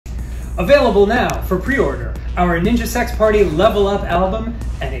Available now for pre-order. Our Ninja Sex Party Level Up album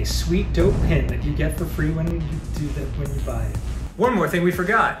and a sweet dope pin that you get for free when you do that when you buy it. One more thing we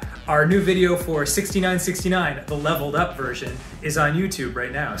forgot. Our new video for 6969, the leveled up version, is on YouTube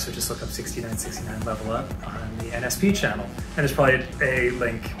right now. So just look up 6969 Level Up on the NSP channel. And there's probably a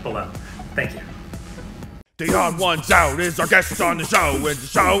link below. Thank you. The Odd Ones Out is our guest on the show, and the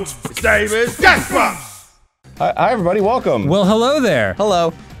show, his name is GameGrumps! Hi everybody, welcome. Well, hello there.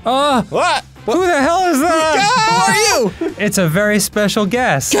 Hello. What? Who the hell is that? Who are you? It's a very special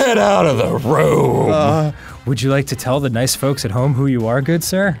guest. Get out of the room! Would you like to tell the nice folks at home who you are, good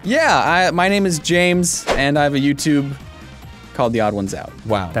sir? Yeah, my name is James, and I have a YouTube called The Odd Ones Out.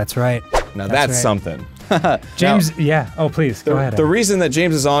 Wow. That's right. Now that's right. something. James, yeah. Oh, please, go ahead. The reason that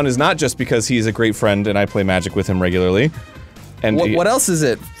James is on is not just because he's a great friend and I play Magic with him regularly. And What else is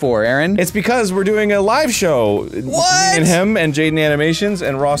it for, Aaron? It's because we're doing a live show. What? Me and him and Jaden Animations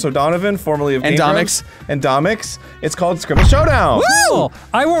and Ross O'Donovan, formerly of And GameGrumps. And Domix. It's called Scribble Showdown. Cool.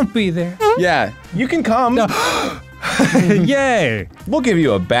 I won't be there. Yeah. You can come. Yay. We'll give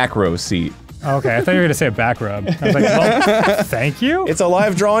you a back row seat. Okay, I thought you were gonna say a back rub. I was like, well, thank you. It's a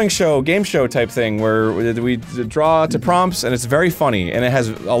live drawing show, game show type thing where we draw to prompts and it's very funny and it has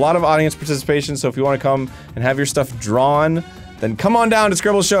a lot of audience participation, so if you want to come and have your stuff drawn, then come on down to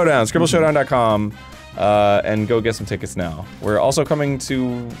Scribble Showdown, scribbleshowdown.com, and go get some tickets now. We're also coming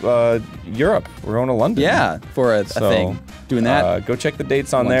to Europe. We're going to London. Yeah, for a thing. Doing that. Go check the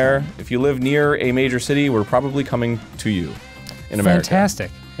dates on there. If you live near a major city, we're probably coming to you in America.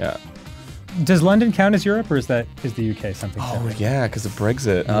 Fantastic. Yeah. Does London count as Europe, or is the UK something separate? Yeah, because of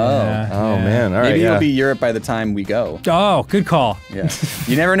Brexit. Yeah, Oh yeah. man, all right. Maybe yeah. it'll be Europe by the time we go. Oh, good call. Yeah.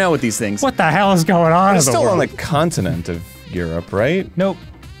 You never know with these things. What the hell is going on in It's the still world? on the continent of Europe, right? Nope.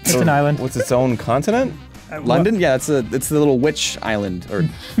 It's an island. What's its own continent? London? Yeah, it's the little witch island, or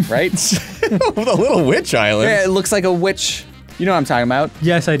right? The little witch island. Yeah, it looks like a witch. You know what I'm talking about.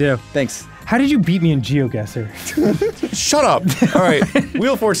 Yes, I do. Thanks. How did you beat me in GeoGuessr? Shut up. All right,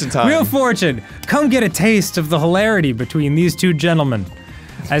 Wheel of Fortune time. Wheel of Fortune, come get a taste of the hilarity between these two gentlemen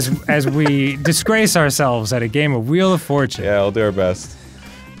as we disgrace ourselves at a game of Wheel of Fortune. Yeah, I'll do our best.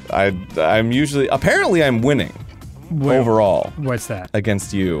 I'm usually, apparently I'm winning overall What's that?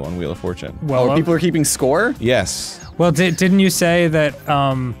 against you on Wheel of Fortune. Oh, people are keeping score? Yes. Well, didn't you say that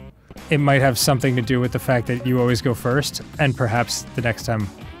it might have something to do with the fact that you always go first, and perhaps the next time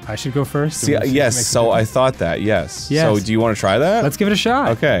I should go first? See, yes, so I thought that, yes. So do you want to try that? Let's give it a shot.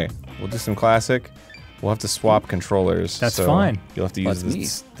 Okay, we'll do some classic. We'll have to swap controllers. That's so fine. You'll have to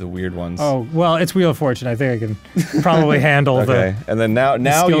use the weird ones. Oh, well, it's Wheel of Fortune. I think I can probably handle Okay, and then now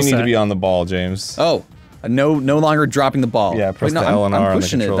you need to set. be on the ball, James. Oh, no longer dropping the ball. Yeah, press Wait, no, the L and R I'm on the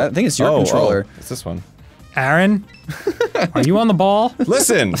pushing it. controller. I think it's your controller. Oh, it's this one. Aaron, are you on the ball?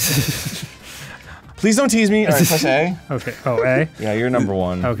 Listen! Please don't tease me. All right, press A. Okay. Oh, A? Yeah, you're number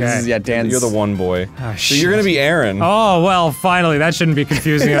one. Okay. This is, yeah, Dan's. You're the one boy. Oh, So you're gonna be Aaron. Oh, well, finally. That shouldn't be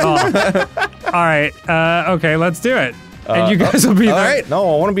confusing at all. All right. Okay, let's do it. And you guys will be All the, right.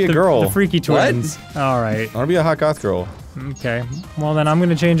 No, I want to be a girl. the freaky twins. All right. I want to be a hot goth girl. Okay. Well, then I'm going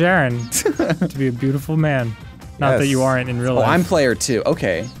to change Aaron to be a beautiful man. Not that Yes. you aren't in real Oh, life. I'm player 2.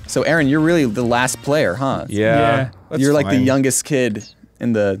 Okay. So Aaron, you're really the last player, huh? Yeah. That's You're like the fine. youngest kid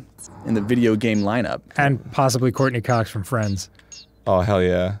in the video game lineup. And possibly Courtney Cox from Friends. Oh hell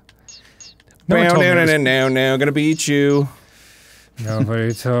yeah. No one told me it was- No, gonna beat you.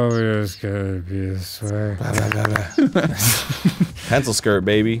 Nobody told me it was gonna be this way. Pencil skirt,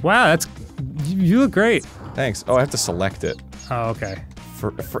 baby. Wow, that's you look great. Thanks. Oh, I have to select it. Oh, okay.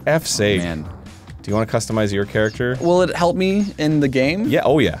 For F's sake. Man. Do you want to customize your character? Will it help me in the game? Yeah.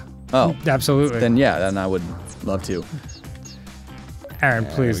 Oh yeah. Oh. Absolutely. Then yeah, then I would love to. Aaron,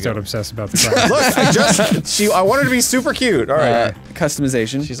 please we go. don't obsess about the class. Look, I want her to be super cute. All right.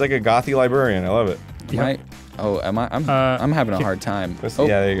 Customization. She's like a gothy librarian. I love it. I'm having a hard time. Oh,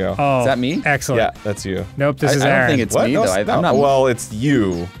 Yeah, there you go. Oh, is that me? Excellent. Yeah, that's you. Nope, this is I don't Aaron. think it's What? me No, though. I'm not. well, it's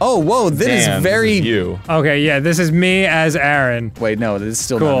you. Oh, whoa! This Dan, is very. This is you. Okay, yeah, this is me as Aaron. Wait, no, this is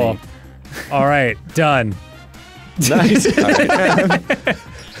still Cool. not me. All right, done. Nice. All right.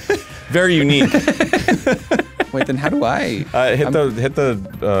 Very unique. Wait, then how do I? Hit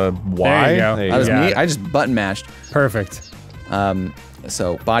the Y. There you go. There That was got me. it. I just button mashed. Perfect.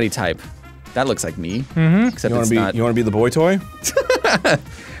 So body type. That looks like me. Mm-hmm. Except You want it's to be? not. You want to be the boy toy?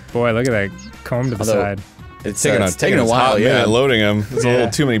 Boy, look at that comb to the Although- side. It's Taking taking a his while. hot Yeah. minute loading him. There's a Yeah. little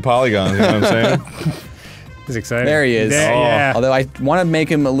too many polygons. You know what I'm saying? He's excited. There he is. There, yeah. Although I want to make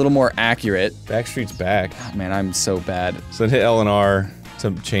him a little more accurate. Backstreet's back. Oh, man, I'm so bad. So then hit L and R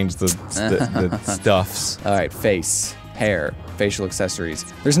to change the stuffs. All right, face. hair, facial accessories.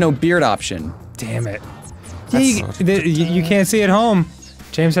 There's no beard option. Damn it. You can't see at home.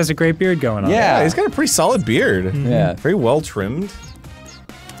 James has a great beard going on. Yeah. He's got a pretty solid beard. Yeah. Very well trimmed.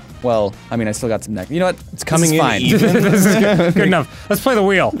 Well, I mean, I still got some neck. You know what? It's coming in fine. even. This is good enough. Let's play the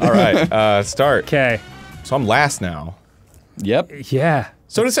wheel. All right, start. Okay. So I'm last now. Yep. Yeah.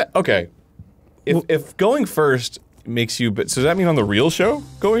 So does that, okay. If going first makes you, so does that mean on the real show,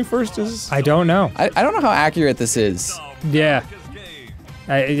 going first is? I don't know. I don't know how accurate this is. Yeah.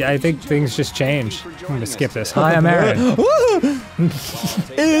 I think things just change. I'm gonna skip this. Hi, I'm Aaron.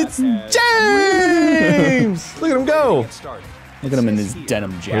 It's James! Look at him go! Look at him in his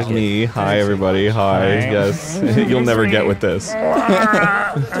denim Here's jacket. me. Hi, everybody. Hi. Yes. You'll never get with this.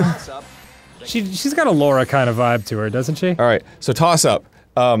 She's got a Laura kind of vibe to her, doesn't she? All right, so toss up.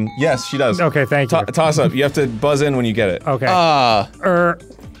 Yes, she does. Okay, thank you. Toss up. You have to buzz in when you get it. Okay.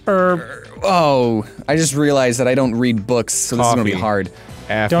 Oh, I just realized that I don't read books, so this is gonna be Coffee. hard.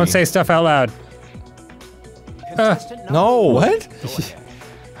 Affy. Don't say stuff out loud. No. What?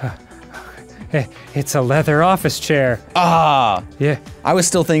 It's a leather office chair. Ah, Yeah. I was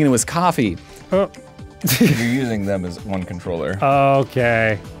still thinking it was coffee. Oh. You're using them as one controller.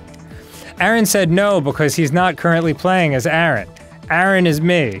 Okay. Aaron said no because he's not currently playing as Aaron. Aaron is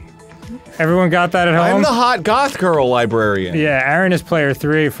me. Everyone got that at home? I'm the hot goth girl librarian. Yeah, Aaron is player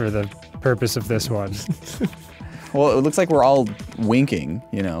 3 for the purpose of this one. Well, it looks like we're all winking,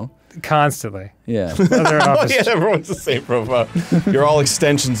 you know? Constantly. Yeah. Leather office Yeah, everyone's the same profile. You're all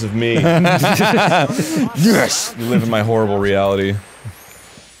extensions of me. Yes! You live in my horrible reality.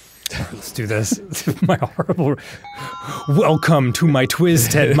 Let's do this. My horrible. Welcome to my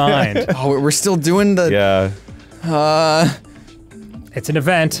twisted mind. Oh, we're still doing the. Yeah. It's an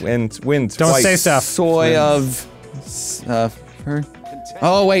event. Wind. Don't say stuff. Soy of.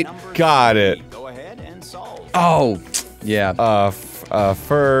 Oh, wait. Got it. Oh, yeah.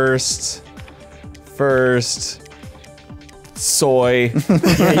 First. Soy.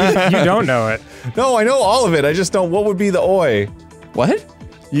 You don't know it. No, I know all of it. I just don't. What would be the oi? What?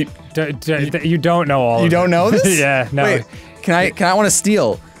 You don't know all You of don't it. know this? Yeah, no. Wait, can I want to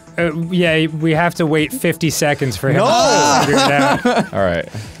steal? Yeah, we have to wait 50 seconds for him No! to figure it out. All right,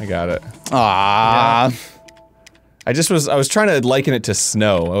 I got it. Ah. I was trying to liken it to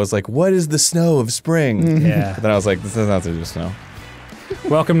snow. I was like, what is the snow of spring? Yeah. But then I was like, this doesn't have to do snow.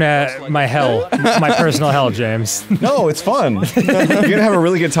 Welcome to my hell, my personal hell, James. No, it's fun. You're gonna have a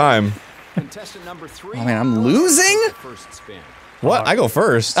really good time. Oh man, I'm losing? What? I go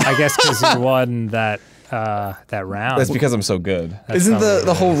first. I guess because you won that round. That's because I'm so good. Isn't not what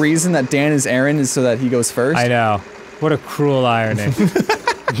the it whole reason that Dan is Aaron is so that he goes first? I know. What a cruel irony.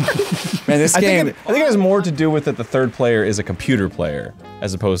 Man, this game. I think it has more to do with that the third player is a computer player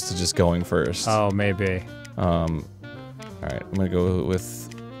as opposed to just going first. Oh, maybe. All right, I'm gonna go with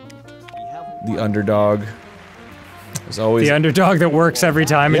the underdog. There's always The underdog that works every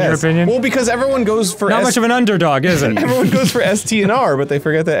time, in your opinion? Well, because everyone goes for Not much of an underdog, is it? everyone goes for S, T, and R, but they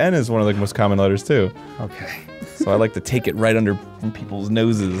forget that N is one of the most common letters too. Okay. So I like to take it right under people's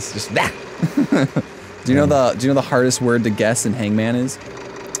noses. Just nah. Do you know the hardest word to guess in Hangman is?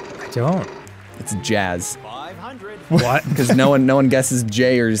 I don't. It's jazz. What? Because no one guesses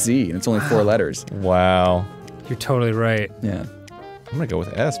J or Z, and it's only 4 letters. Wow. You're totally right. Yeah. I'm gonna go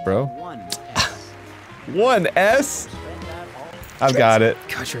with S, bro. 1 S. I've got it.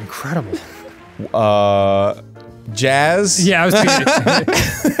 God, you're incredible. Jazz. Yeah, I was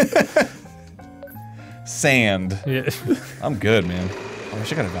thinking. Sand. Yeah. I'm good, man. I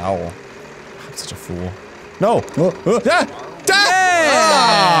wish I got a vowel. I'm such a fool. No.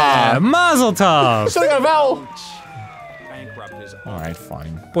 Yeah! Mazel tov! Should have got a vowel. All right,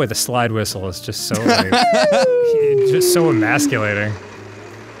 fine. Boy, the slide whistle is just so like, just so emasculating.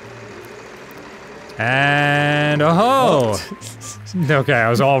 And oh! Okay, I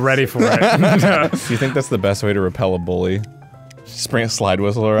was all ready for it. Do you think that's the best way to repel a bully? Just bring a slide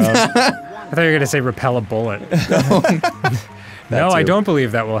whistle around. I thought you were gonna say repel a bullet. No, I too. don't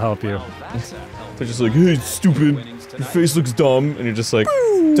believe that will help you. They're just like, hey, stupid. Your face looks dumb, and you're just like,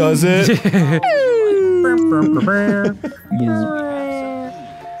 does it?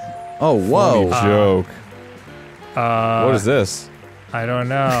 Oh, whoa. Funny joke. What is this? I don't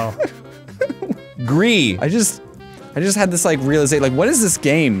know. Gree. I just had this like realization, like, what is this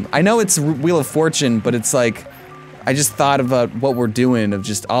game? I know it's Wheel of Fortune, but it's like, I just thought about what we're doing of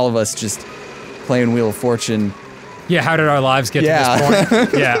just all of us just playing Wheel of Fortune. Yeah, how did our lives get to this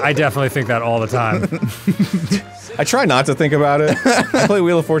point? Yeah, I definitely think that all the time. I try not to think about it. I play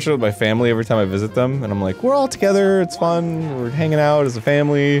Wheel of Fortune with my family every time I visit them, and I'm like, we're all together, it's fun, we're hanging out as a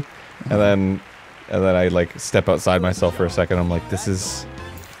family, and then and then I like step outside myself for a second. I'm like, this is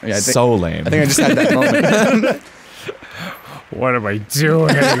so lame. I think I just had that moment. What am I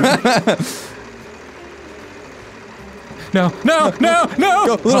doing? No!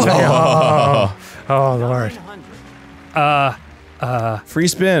 Oh, Lord. Free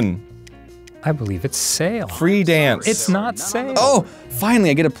spin. I believe it's sail. Free dance. It's not sail. Oh, finally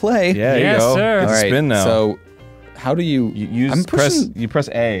I get to play. Yeah, Yes, you go. sir. Get to All right, spin now. so how do you you press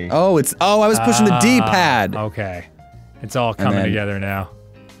A. Oh, I was pushing the D-pad. Okay. It's all coming then- together now.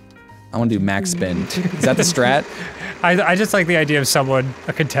 I want to do max spin. Is that the strat? I just like the idea of someone,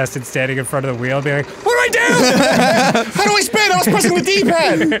 a contestant standing in front of the wheel being like, what do I do? How do I spin? I was pressing the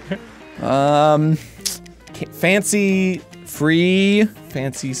D-pad.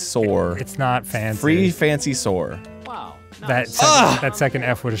 Fancy sore. It's not fancy. Free fancy sore. That second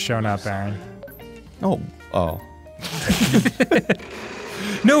F would have shown up, Aaron. Oh.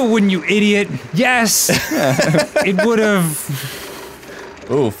 No, it wouldn't, you idiot. Yes! It would have.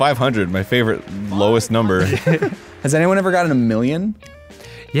 Ooh, 500, my favorite lowest number. Has anyone ever gotten 1 million?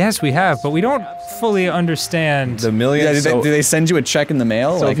 Yes, we have, but we don't fully understand. The million. Yeah, do they send you a check in the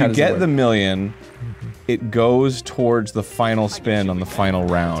mail? So Like, if how you does it get work? the million, it goes towards the final spin on the final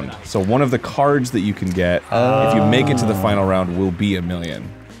round. So one of the cards that you can get, if you make it to the final round, will be 1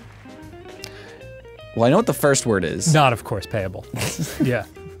 million. Well, I know what the first word is. Not, of course, payable. Yeah.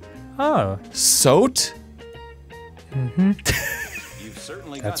 Oh, Soat?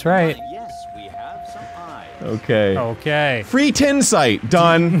 that's right. Yes, we have some eyes. Okay. Okay. Free tin site.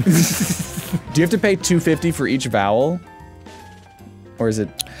 Done. Do you have to pay $2.50 for each vowel? Or is it?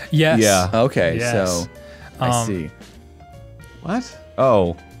 Yes. Yeah. Okay, Yes. so I see. What?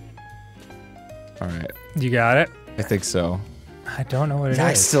 Oh. Alright. You got it? I think so. I don't know what it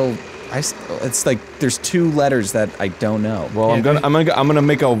is. It's like there's 2 letters that I don't know. Well, Yeah, I'm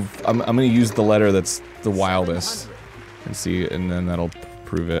gonna use the letter that's the wildest and see, and then that'll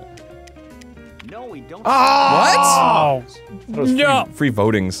prove it. No, we don't. Oh! That was No! free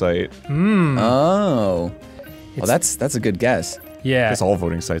voting site. Oh. Well, that's a good guess. I Yeah. guess all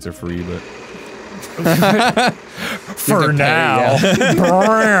voting sites are free, but For now.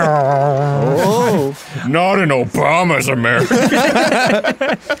 Oh. not in Obama's America.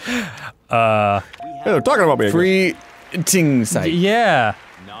 Hey, they're talking about me. again. Free ting site. Yeah.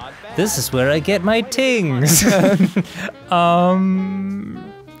 Not bad. This is where I get my tings.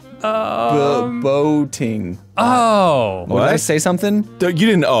 Boating. Oh. Did I say something? You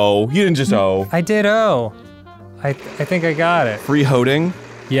didn't O. You didn't just O. I did O. I think I got it. Free holding.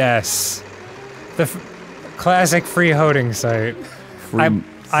 Yes. The classic free holding site.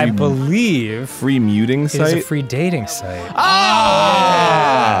 I believe Free muting it is a site. free dating site.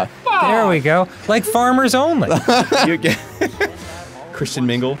 Ah! There we go. Like farmers only. You get Christian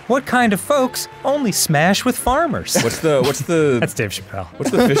Mingle. What kind of folks only smash with farmers? What's the That's Dave Chappelle. what's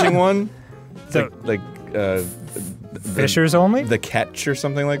the fishing one? The fishers only? The catch or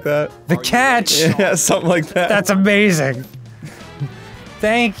something like that. The catch. Yeah, something like that. That's amazing.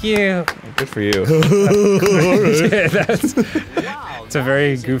 Thank you. good for you. Yeah, it's a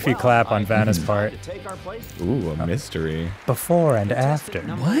very goofy clap on Vanna's part. Take our place. Ooh, a mystery. Before and after.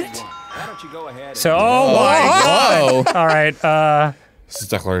 What? Why don't you go ahead? So, oh my Oh. god. All right, This is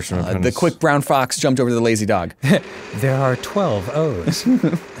Declaration of The Independence. quick brown fox jumped over the lazy dog. there are 12 O's.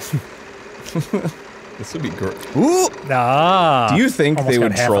 This would be great. Ooh! Ah. Do you think almost they got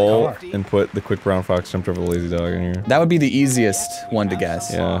would half a troll car. and put the quick brown fox jumped over the lazy dog in here? That would be the easiest one to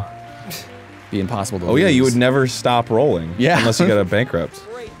guess. Yeah. Be impossible to Oh yeah, you lose. would never stop rolling. Yeah. Unless you got a bankrupt.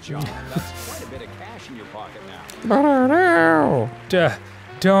 Great job. That's quite a bit of cash in your pocket now.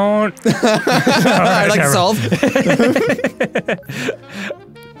 Don't. I like solve.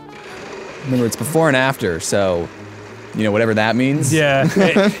 Remember, it's before and after, so you know whatever that means. Yeah.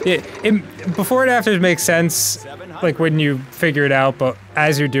 Before and after makes sense, like when you figure it out, but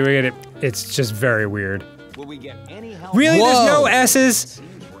as you're doing it, it's just very weird. Will we get any help? Really, there's no Whoa. S's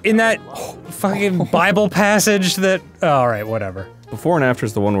in that fucking Bible passage that. Oh, all right, whatever. Before and after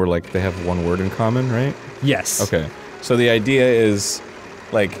is the one where like they have one word in common, right? Yes. Okay. So the idea is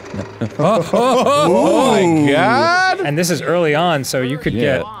like Oh my god! And this is early on, so you could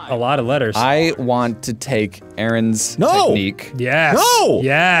Yeah. get a lot of letters. I want to take Aaron's No! technique. Yes. No!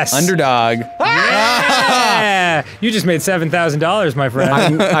 Yes. Underdog. Yeah. You just made $7,000, my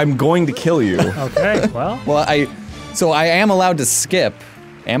friend. I'm going to kill you. Okay. Well, Well, so I am allowed to skip.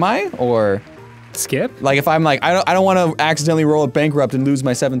 Am I? Or skip. like if I'm like I don't want to accidentally roll a bankrupt and lose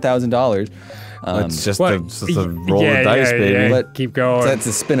my $7,000. It's just What? the roll Yeah, of dice, yeah, baby. yeah. But- Keep going. That's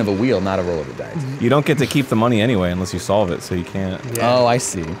a spin of a wheel, not a roll of the dice. You don't get to keep the money anyway unless you solve it, so you can't. Yeah. Oh, I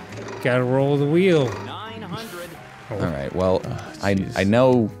see. Gotta roll the wheel. 900. All right. Well, I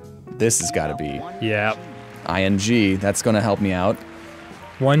know this has got to be Yeah. ing. That's gonna help me out.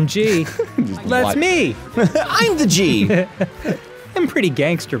 1G. That's what? me. I'm the G. I'm pretty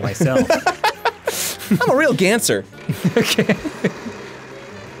gangster myself. I'm a real ganser. Okay.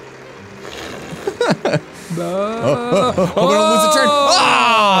 Oh, we're gonna lose a turn.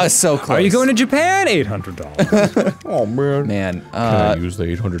 Ah, so close. Are you going to Japan? $800. Oh man. Man, Can I use the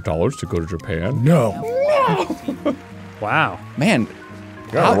 $800 to go to Japan? No. Wow. man.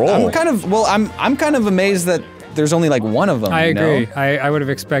 Gotta roll. I'm kind of I'm kind of amazed that there's only like one of them. I you know? agree. I would have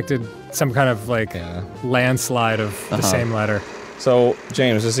expected some kind of like landslide of the same letter. So,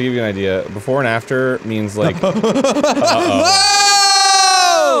 James, just to give you an idea, before and after means like.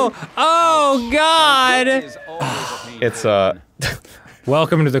 Oh God! Is always a pain. It's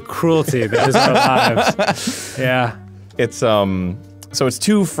Welcome to the cruelty that is our lives. Yeah. it's so it's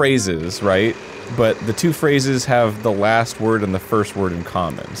two phrases, right? But the two phrases have the last word and the first word in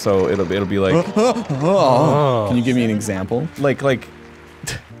common. So it'll be like Can you give me an example? like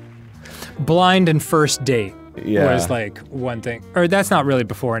Blind and first date Yeah. was like one thing. Or that's not really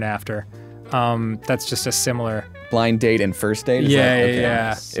before and after. That's just a similar. Blind date and first date? Is Yeah, that, okay.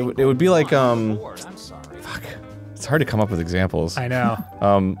 yeah. it would be like I'm sorry. it's hard to come up with examples. I know.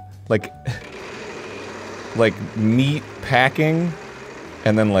 Like meat packing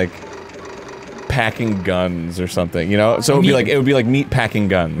and then like packing guns or something, you know? So it would be like meat packing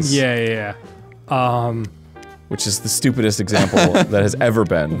guns. Yeah. Which is the stupidest example that has ever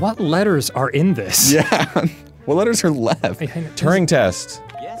been. What letters are in this? Yeah. What letters are left? Turing test.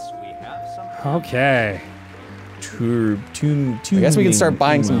 Yes, we have some. Okay. I guess we can start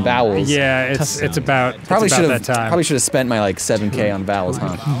buying some vowels. Yeah, it's about Probably it's should about have. that time. Probably should have spent my like 7K on vowels,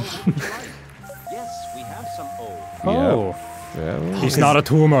 huh? Yes, we have some O. Oh, Yeah. he's not a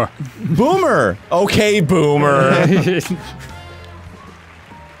tumor. Boomer! Okay, boomer!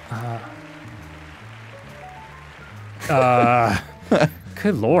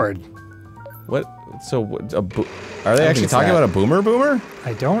 Good lord. What? So, are they actually it's talking that. about a boomer?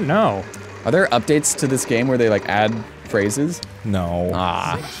 I don't know. Are there updates to this game where they like add phrases? No.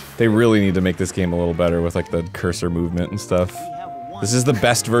 Ah. They really need to make this game a little better with like the cursor movement and stuff. This is the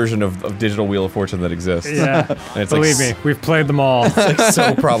best version of Digital Wheel of Fortune that exists. Yeah, And it's believe like me, we've played them all. like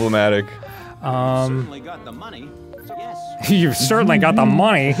so problematic. Certainly got the money. So yes. You've certainly got the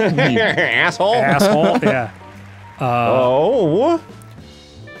money, Asshole. asshole. Yeah. Oh.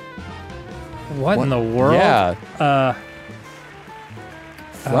 What in the world? Yeah.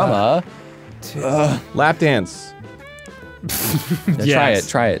 From Lap dance. Yes.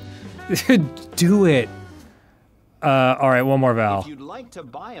 Try it. Do it. All right, one more If vowel. you'd like to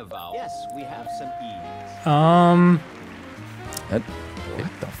buy a vowel, yes, we have some E's.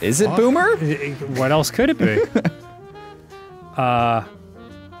 Is it Boomer? What else could it be?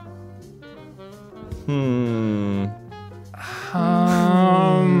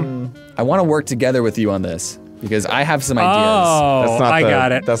 I want to work together with you on this because I have some ideas. Oh, I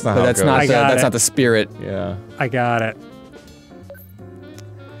got it. That's not But how that's it goes. not I the, got that's it. not the spirit. Yeah. I got it.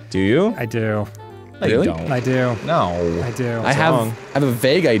 Do you? I do. No, you Really? don't. I do. No. I do. I have a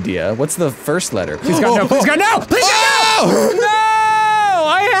vague idea. What's the first letter? Please God, no! Please God, no! Please God, no! No!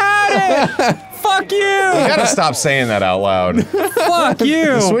 I had it! Fuck you! You gotta stop saying that out loud. Fuck you!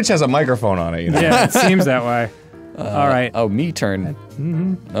 The Switch has a microphone on it, you know? Yeah, it seems that way. All right. Oh, me turn.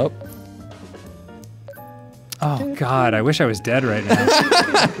 Oh. Oh God, I wish I was dead right now.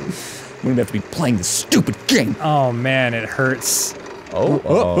 I'm gonna have to be playing this stupid game. Oh man, it hurts.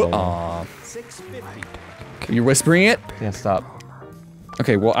 Oh. 650. You're whispering it? Can't stop.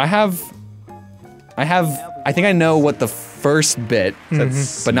 Okay, well, I think I know what the first bit,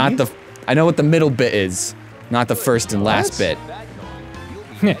 but not the, I know what the middle bit is, not the first and last bit.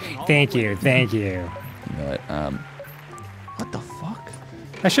 Thank you, thank you. But, What the fuck?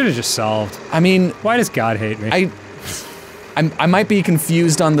 I should have just solved. I mean, Why does God hate me? I might be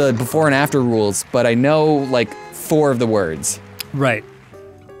confused on the before and after rules, but I know, like, 4 of the words. Right.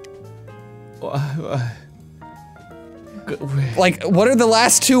 Like, what are the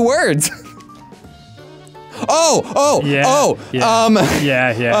last 2 words? Yeah.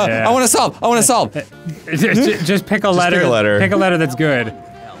 Yeah. I want to solve. Just pick a letter. pick a letter. Pick a letter that's good.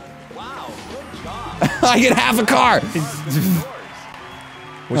 Wow, good job. I get half a car.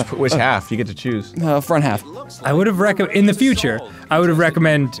 Which half? You get to choose. Front half. I would have in the future. I would have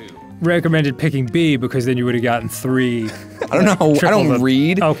recommended picking B because then you would have gotten 3. I don't know. I triple don't the-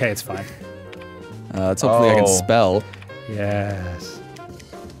 read. Okay, it's fine. Let's hopefully I can Oh. spell. Yes.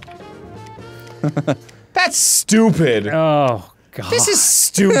 That's stupid. Oh God. This is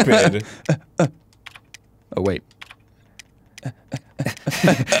stupid. Oh wait.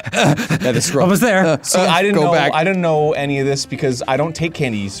 Yeah, the scroll. Almost there. See, I didn't go know. back. I didn't know any of this because I don't take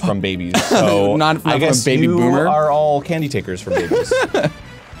candies from babies. So Not I from guess a baby you boomer? are all candy takers for babies.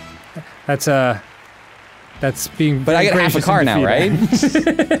 That's being. But I get half a car now, right?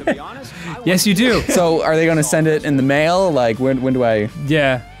 To be honest, I Yes, you do. So are they gonna send it in the mail? Like when do I?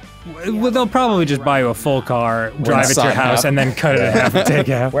 Yeah. Well, they'll probably just buy you a full car, drive it to your sign house, up. and then cut it in half and take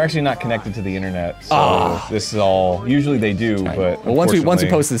half. We're actually not connected to the internet, so this is all. Usually they do, but Well, once we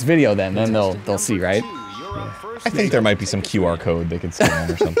unfortunately- post this video, then they'll see, right? you're up first. I think there might be some QR code they could scan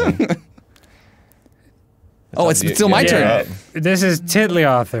or something. Oh, it's still my turn. Yeah. This is Tiddly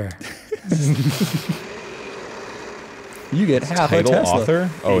Author. You get half a Title Tesla. author?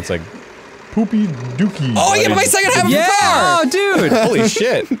 Oh, it's like Poopy Dookie. Oh, I get my second half of the car. Oh, dude! Holy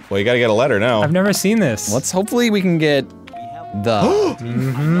shit! Well, you gotta get a letter now. I've never seen this. Let's hopefully we can get the.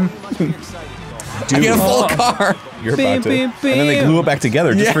 Dude, I get a full car. you're Beep, about to. beep, And then they beep. glue it back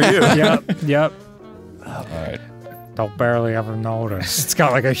together just for you. Yep. All right. Don't barely ever notice. It's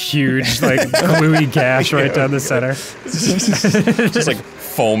got like a huge, like, gluey gash right down the center. Just like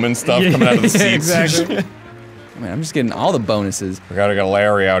foam and stuff coming out of the seats. Exactly. Man, I'm just getting all the bonuses. We gotta get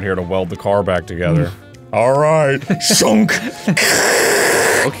Larry out here to weld the car back together. All right, shunk.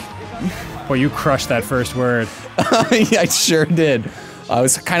 Well, you crushed that first word. Yeah, I sure did. I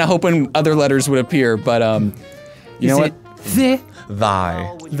was kind of hoping other letters would appear, but you know what?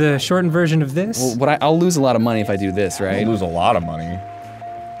 Thy. The shortened version of this? Well, I'll lose a lot of money if I do this, You right? lose a lot of money.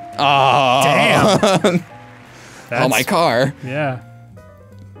 Oh, Damn. oh, my car. Yeah.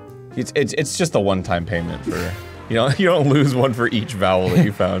 It's just a one-time payment for. You don't lose one for each vowel that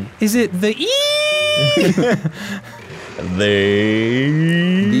you found. Is it the E?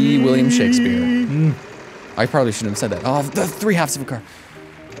 The William Shakespeare. I probably shouldn't have said that. Oh, the 3/2 of a car.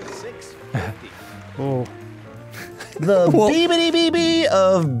 Oh. The beebity beeby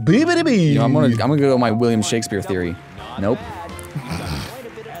of beebity bee. You know, I'm gonna go with my William Shakespeare theory. Nope.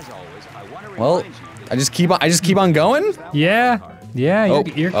 Well, I just keep on going. Yeah. Yeah, Oh.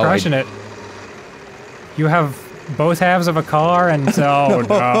 you're Oh, crushing it. You have both halves of a car and oh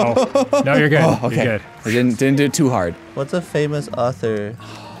no. No, you're good. Oh, okay. You're good. I didn't do it too hard. What's a famous author?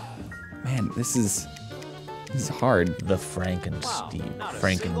 Man, this is hard. The Frankenstein.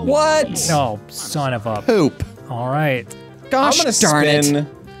 Franken. What? Oh, son of a Poop. All right. Gosh I'm gonna darn spin, it.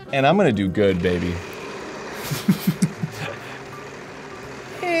 and I'm gonna do good, baby.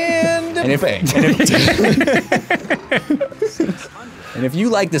 and And if you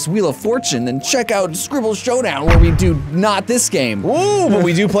like this Wheel of Fortune, then check out Scribble Showdown, where we do not this game. Ooh, but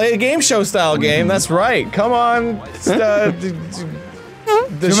we do play a game show style game. That's right. Come on, the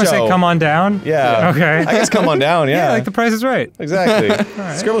You must say come on down? Yeah. Okay. I guess come on down. Yeah. Yeah, like the price is right. Exactly.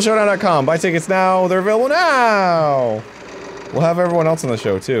 Scribbleshowdown.com. Buy tickets now. They're available now. We'll have everyone else on the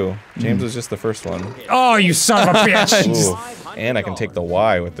show too. James was just the first one. Oh, you son of a bitch! Ooh. And I can take the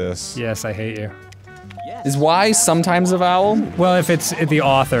Y with this. Yes, I hate you. Is Y sometimes a vowel? Well, if it's the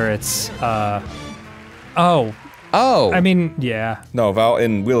author, it's oh. Oh. I mean, yeah. No, vowel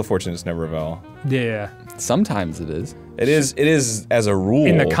in Wheel of Fortune it's never a vowel. Yeah. Sometimes it is. It is as a rule.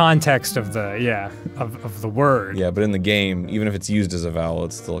 In the context of the of the word. Yeah, but in the game, even if it's used as a vowel,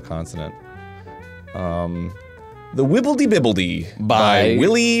 it's still a consonant. The Wibbledy Bibbledy by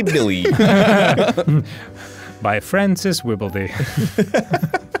Willy Billy. By Francis Wibbledy.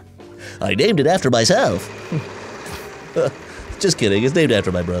 I named it after myself. Just kidding, it's named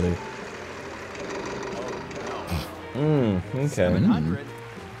after my brother. Okay.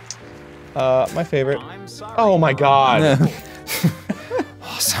 My favorite. Oh my god.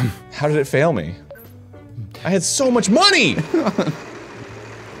 Awesome. How did it fail me? I had so much money!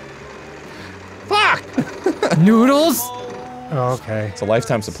 Fuck! Noodles? Okay. It's a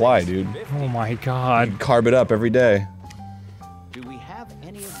lifetime supply, dude. Oh my god. Carb it up every day. Do we have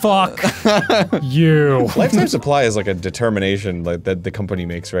any of Fuck you. Lifetime supply is like a determination like that the company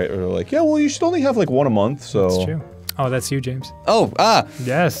makes, right? Or they're like, yeah, well, you should only have like one a month, so. That's true. Oh, that's you, James. Oh,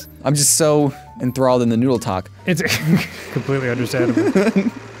 Yes. I'm just so enthralled in the noodle talk. It's completely understandable.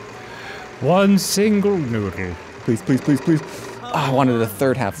 One single noodle. Please, please, please, please. Oh, I wanted the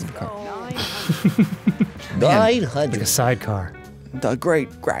 3/2 of the car. 900. Like a sidecar. The Great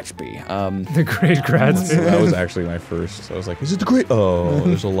Gatsby. The Great Gatsby. That was actually my first. So I was like, is it the great? Oh,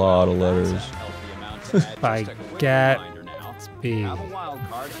 there's a lot of letters. By Gatsby.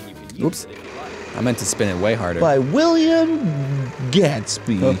 Oops. I meant to spin it way harder. By William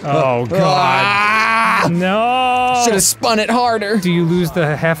Gatsby. Oh god. No. Should have spun it harder. Do you lose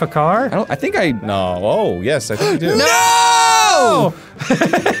the half a car? I think I. No. Oh, yes, I think you do. No! No!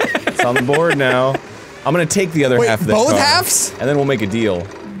 It's on the board now. I'm gonna take the other Wait, half of that both car, halves? and then we'll make a deal.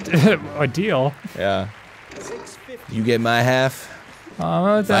 A deal. Yeah. You get my half.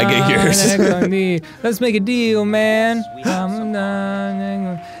 I get yours. Let's make a deal, man.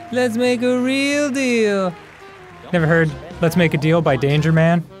 Let's make a real deal. Never heard "Let's Make a Deal" by Danger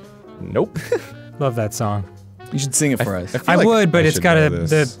Man? Nope. Love that song. You should sing it for us. I like would, but I it's should got know a this.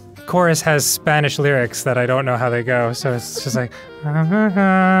 the chorus has Spanish lyrics that I don't know how they go, so it's just like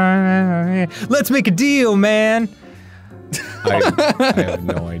let's make a deal, man. I have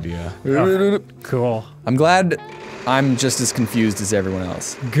no idea. Cool. I'm glad I'm just as confused as everyone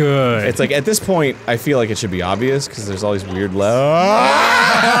else. Good. It's like at this point, I feel like it should be obvious because there's all these weird No!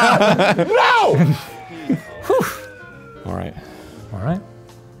 All right. all right.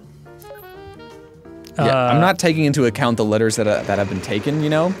 Yeah, I'm not taking into account the letters that have been taken, you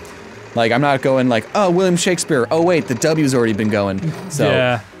know? Like, I'm not going like, oh, William Shakespeare, oh wait, the W's already been going, so.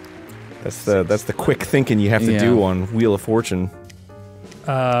 Yeah. That's the quick thinking you have to do on Wheel of Fortune.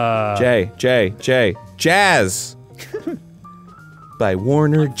 Jazz! By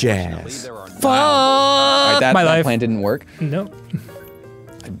Warner Jazz. Fuck Alright, that my life. plan didn't work. Nope.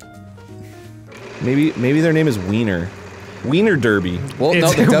 Maybe their name is Wiener. Wiener Derby. Well, no,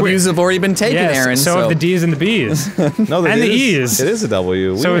 It's the W's have already been taken, Yes, Aaron, so have the D's and the B's. No, And it the is- E's. It is a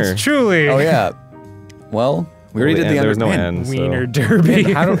W. So Wiener. it's truly Oh yeah. Well, we already did the There was no man, N. so- Wiener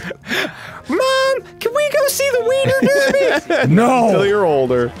Derby. How do, Mom, can we go see the Wiener Derby? Until you're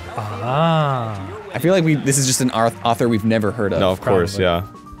older. Ah. I feel like this is just an author we've never heard of. No, of course, Probably.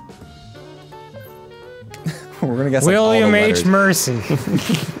 We're gonna guess like, all the William H. letters. Mercy.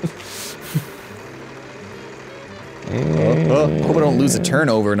 Hope I don't lose a turn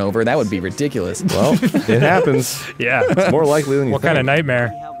over and over. That would be ridiculous. Well, it happens. Yeah. It's more likely than you What think. kind of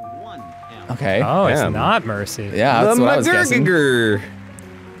nightmare? Okay. Oh, it's Damn. not Mercy. Yeah, that's The what I was guessing. McGurger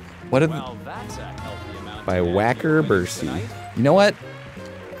What did, by Whacker Bursey. you know what?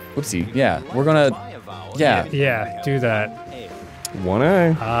 Whoopsie. Yeah, we're gonna. Yeah. Yeah, do that. One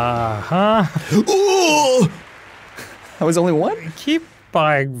eye. Uh-huh. That was only one? Keep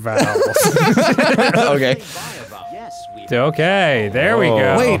buying vowels. Okay. Okay, there we Oh.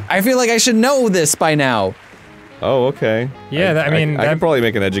 go. Wait, I feel like I should know this by now. Oh, okay. Yeah, I mean, I that- can probably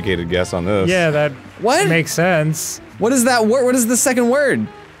make an educated guess on this. Yeah, that What? makes sense. What is that word? What is the second word?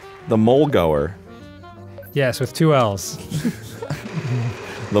 The Mole Goer. Yes, with 2 L's.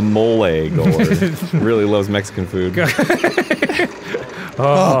 The Mole Goer. Really loves Mexican food.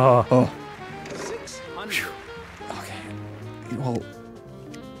 Oh. Well,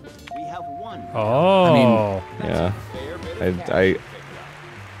 Oh. Yeah.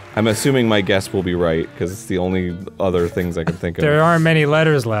 I'm assuming my guess will be right because it's the only other things I can think of. There aren't many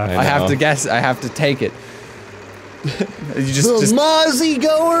letters left. I have know. to guess. I have to take it. You just Mozzie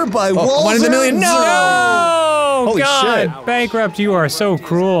Goer by one in a million. No! Oh, Holy God. shit. Bankrupt, you are so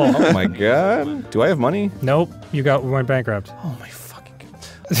cruel. Oh my god. Do I have money? Nope, we went bankrupt. Oh my fucking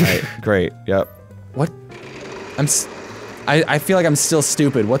god. Alright, great. Yep. What? I feel like I'm still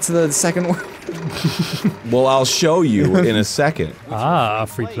stupid. What's the second word? Well, I'll show you in a second. Ah,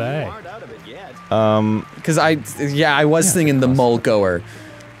 free play. Because I was thinking the mole goer,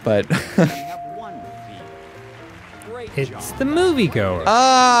 but It's the moviegoer.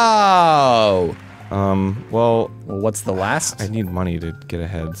 oh. Well, Well, what's the last? I need money to get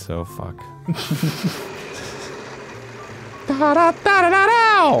ahead, so fuck.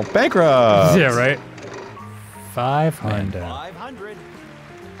 Bankrupt! Yeah, right? 500. 500.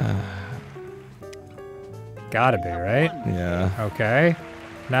 Gotta be, right? Yeah. Okay.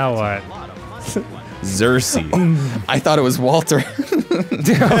 Now what? Xerxes. I thought it was Walter. I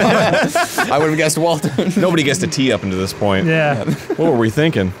would have guessed Walter. Nobody gets to tee up into this point. Yeah, What were we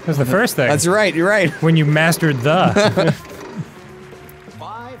thinking? that was the first thing. That's right. You're right. When you mastered the.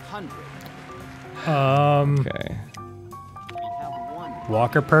 500. Okay.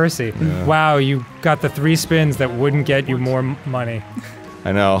 Walker Percy. Wow, you got the 3 spins that wouldn't get you more money.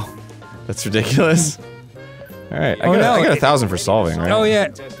 I know. That's ridiculous. Alright, I Oh, got no, I got it- 1,000 for solving, right? Oh yeah,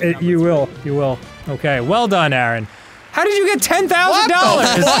 you will. Okay, well done, Aaron. How did you get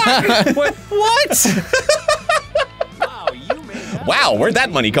 $10,000? What? What? Wow, you made that. Wow, where'd that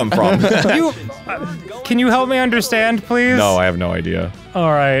money come from? You? Can you help me understand, please? No, I have no idea.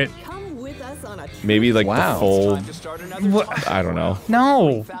 All right. Come with us on a trip. Maybe like Wow. the full. Time to start another I don't know.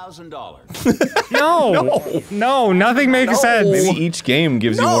 No. $1,000. No, nothing makes sense. Maybe each game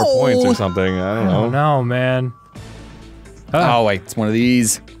gives you more points or something. I don't know. Oh no, man. Oh wait, it's one of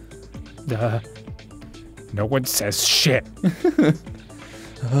these. No one says shit.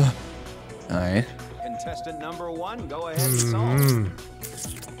 All right. Contestant number 1, go ahead and solve.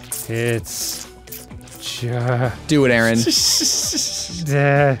 It's Do it, Aaron.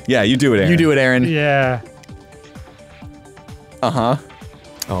 Yeah, you do it, Aaron. You do it, Aaron. yeah. Uh-huh.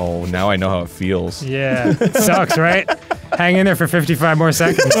 Oh, now I know how it feels. Yeah. It sucks, right? Hang in there for 55 more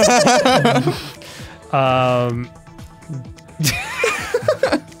seconds.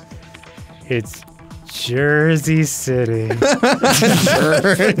 It's Jersey City.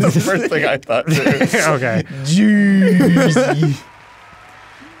 The first thing I thought, too. Okay. Jersey.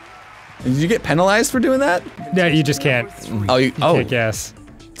 Did you get penalized for doing that? No, you just can't. Oh, you Can't guess.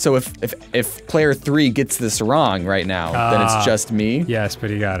 So if player 3 gets this wrong right now, then it's just me? Yes, but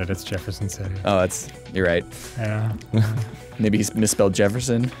he got it. It's Jefferson City. Oh, you're right. Yeah. Maybe he's misspelled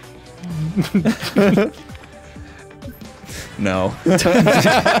Jefferson. No.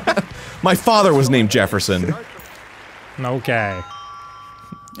 My father was named Jefferson. Okay.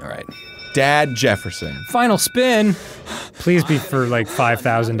 All right. Dad Jefferson. Final spin. Please be for like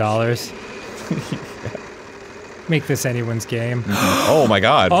 $5,000. Make this anyone's game. Oh my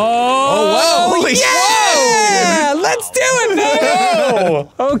God. Oh, Holy yeah! Let's do it, man!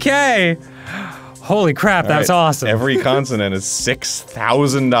 Okay. Holy crap, that's awesome. Every consonant is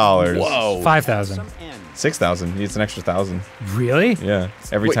 $6,000. Whoa. 5,000. 6,000. It's an extra 1,000. Really? Yeah.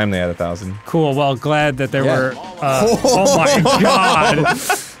 Every time they add 1,000. Cool. Well, glad that there Yeah. were. Oh my God.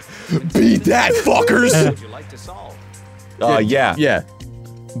 Beat that, fuckers! Would you like to solve? Yeah. Yeah.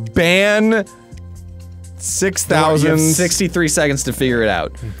 Ban You 6,000. have 63 seconds to figure it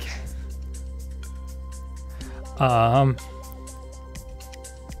out.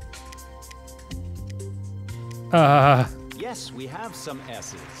 Yes, we have some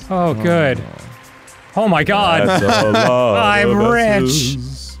S's. Oh, good. Oh my God. That's a lot I'm of rich.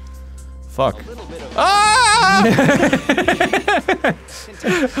 S's. Fuck.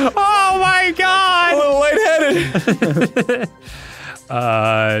 Oh my A God. little lightheaded.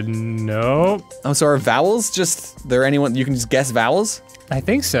 Nope. Oh, so are vowels just, anyone, you can just guess vowels? I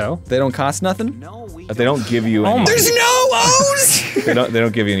think so. They don't cost nothing? No, we But they don't give you any. my- There's no O's! They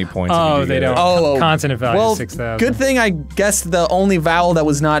don't give you any points. if you Oh, do they get it. don't. Oh, Consonant value well, 6,000. good thing I guessed the only vowel that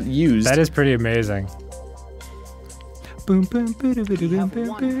was not used. That is pretty amazing. Boom, boom, boom, boom, boom, have boom,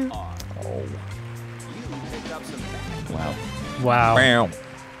 one boom. R. You picked up some back. Wow. Wow. Wow.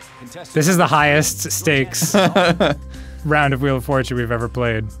 Contestant This is the highest stakes round of Wheel of Fortune we've ever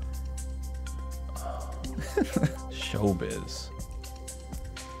played. Showbiz.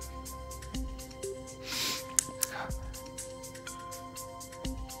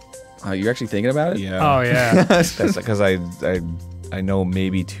 Oh, you're actually thinking about it? Yeah. Oh, yeah. That's because I know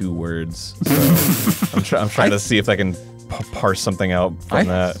maybe 2 words. So I'm trying to see if I can parse something out from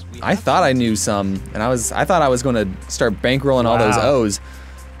that. I thought I knew some, and I thought I was going to start bankrolling all those Wow. O's.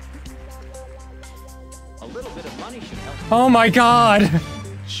 A little bit of money should help. Oh my God.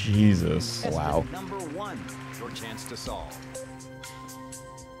 Jesus. Wow. Number 1, your chance to solve.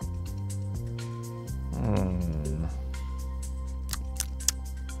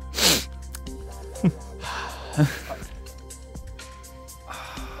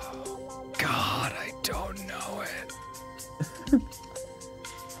 God, I don't know it.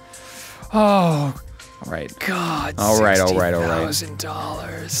 Oh, All right. God. All right, all right, all right.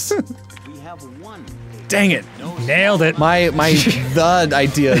 $60,000. We have 1. Dang it. Nailed it. My the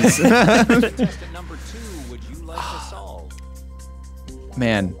ideas. Contestant number 2, would you like to solve?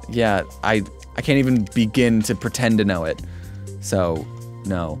 Man, yeah, I can't even begin to pretend to know it. So,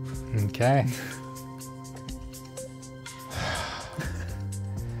 no. Okay.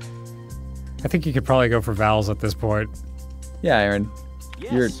 I think you could probably go for vowels at this point. Yeah, Aaron.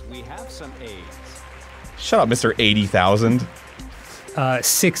 Yes, we have some A's. Shut up, Mr. 80,000.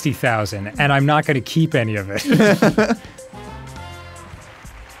 60,000, and I'm not going to keep any of it.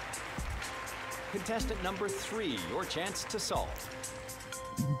 Contestant number 3, your chance to solve.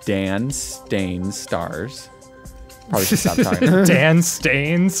 Dan Stains Stars. Probably should stop talking. Dan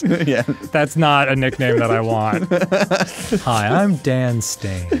Stains? Yeah. That's not a nickname that I want. Hi, I'm Dan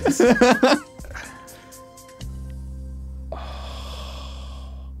Stains.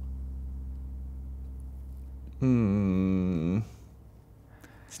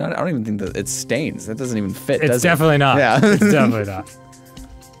 It's not. I don't even think that it's Stains. That doesn't even fit. It's does it? definitely not. Yeah. It's definitely not.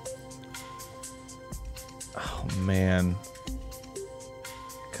 Oh, man.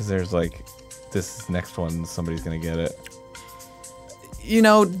 Because there's like, this next one, somebody's going to get it. You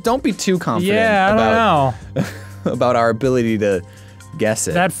know, don't be too confident Yeah, I about don't know. about our ability to guess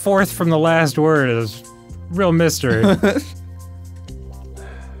it. That fourth from the last word is real mystery. All right.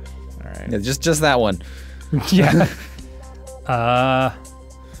 Yeah, just that one.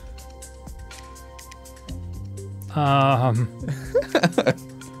 I'm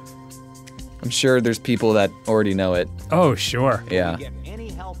sure there's people that already know it. Oh, sure. Yeah. Get any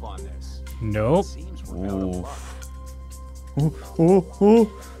help on this? Nope. Seems we're out of luck.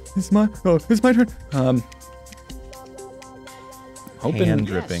 It's my turn. Hoping. Hand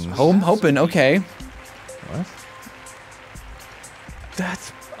drippings. Hoping. Okay. What?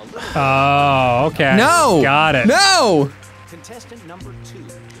 That's. Oh, okay. No. Got it. No. Contestant number 2,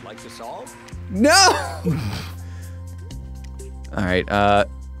 would you like to solve? No. All right. Let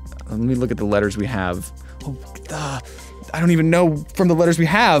me look at the letters we have. Oh, I don't even know from the letters we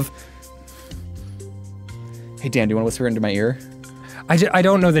have. Hey Dan, do you want to whisper into my ear? I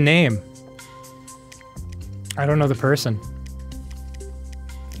don't know the name. I don't know the person.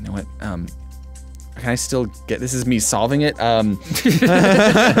 You know what? Can I still get? This is me solving it.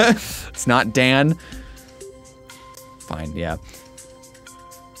 It's not Dan. Fine. Yeah.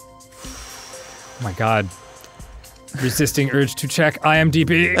 Oh my god. Resisting urge to check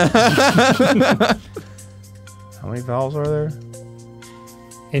IMDb. How many vowels are there?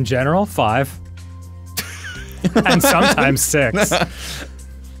 In general, 5. And sometimes 6.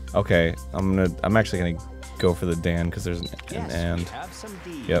 Okay, I'm actually gonna go for the Dan because there's an Yes, and. we have some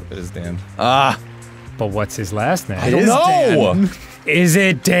D's. Yep, it is Dan. Ah. But what's his last name? I don't know. Is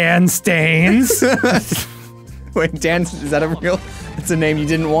it Dan Staines? Wait, Dan, is that a real? It's a name you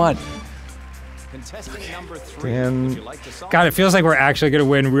didn't want. Contestant number 3, Dan- would you like to solve? God, it feels like we're actually gonna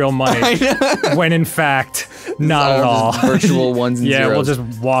win real money. When in fact, not at all. Just virtual ones and Yeah, we'll zeros.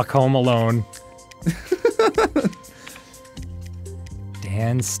 just walk home alone.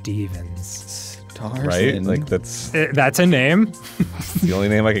 Dan Stevens. Right? Like that's That's a name. the only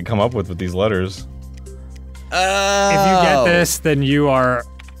name I could come up with these letters. Oh. If you get this, then you've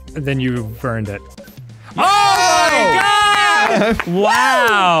earned it. Oh my god!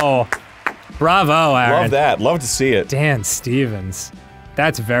 Wow! Bravo, Aaron. Love that. Love to see it. Dan Stevens.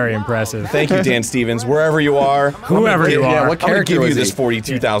 That's very impressive. Thank you, Dan Stevens, wherever you are. Whoever you are. Yeah, what I'm gonna character give you was this he?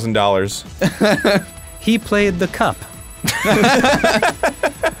 $42,000. He played the cup.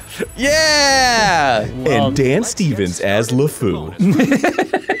 Yeah. Well, And Dan Stevens as LeFou.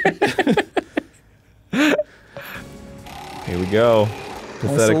 Here we go.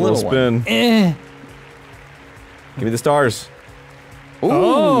 Pathetic little little spin. Eh. Give me the stars.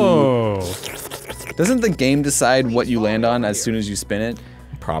 Oh. Doesn't the game decide what you land on as soon as you spin it?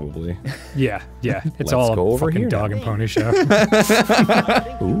 Probably. Yeah, yeah. It's Let's all go a over fucking here dog and pony show. I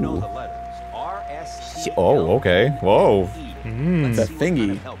think you know the letters. R-S-C-L-E-E. Oh, okay. Whoa. It's a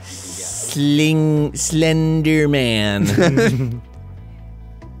thingy. Help you can get. Slender Man. I'm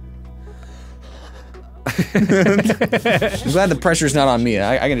glad the pressure's not on me.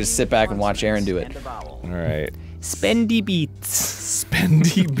 I can just sit back and watch Aaron do it. And a vowel. All right. Spendy beats.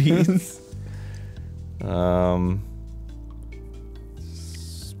 Spendy beats.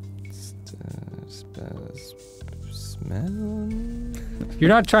 Smell. You're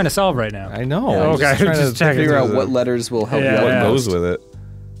not trying to solve right now. I know. Yeah, I'm okay, trying just to checking. Figure out the- what letters will help Yeah, you out. what yeah. goes most. with it.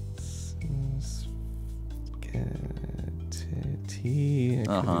 It could be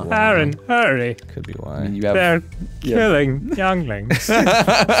Y. Aaron, hurry. Could be I Y. mean, you have. They're killing younglings.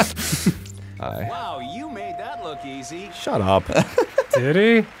 I. Wow, you made that look easy. Shut up. Did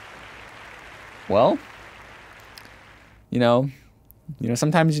he? Well, you know,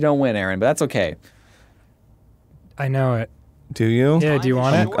 sometimes you don't win, Aaron, but that's okay. I know it. Do you? Yeah, do you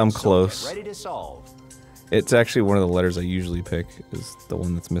want it? I'm So close. get ready to solve. It's actually one of the letters I usually pick is the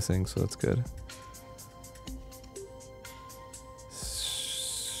one that's missing, so that's good.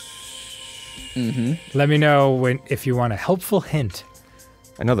 Let me know if you want a helpful hint.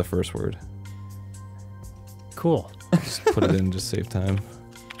 I know the first word. Cool. Just put it in, just save time.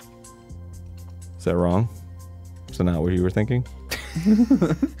 Is that wrong? Is that not what you were thinking?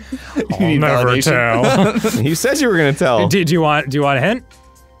 I'll need never validation. tell. You said you were gonna tell. do you want a hint?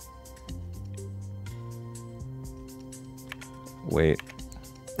 Wait.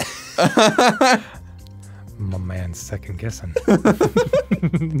 My man's second guessing.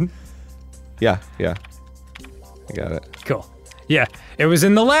 Yeah, yeah. I got it. Cool. Yeah, it was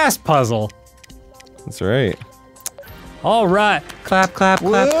in the last puzzle. That's right. All right. Clap, clap,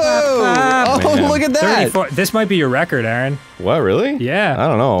 clap, clap, Whoa! clap. Oh, Man. look at that! 34. This might be your record, Aaron. What, really? Yeah. I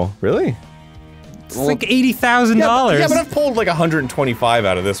don't know. Really? It's like $80,000. Yeah, but I've pulled like 125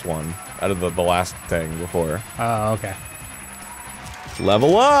 out of this one. Out of the last thing before. Oh, okay.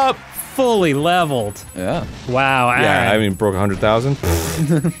 Level up! Fully leveled. Yeah. Wow, Aaron. Yeah, I mean, broke 100,000.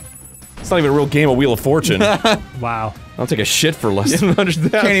 It's not even a real game of Wheel of Fortune. Wow. I'll take a shit for less than 100,000.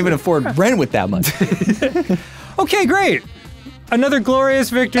 Can't even afford rent with that much. Okay, great. Another glorious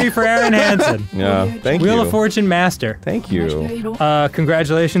victory for Aaron Hansen. Yeah, thank you. Wheel of Fortune master. Thank you.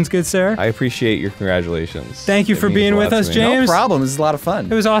 Congratulations, good sir. I appreciate your congratulations. Thank you It for means being a lot with to us, me. James. No problem. This is a lot of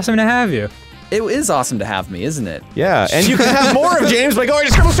fun. It was awesome to have you. It is awesome to have me, isn't it? Yeah, and you can have more of James by going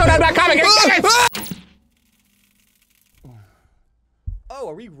to scribbleshowdown.com and getting tickets. Oh,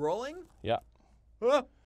 are we rolling? Yeah.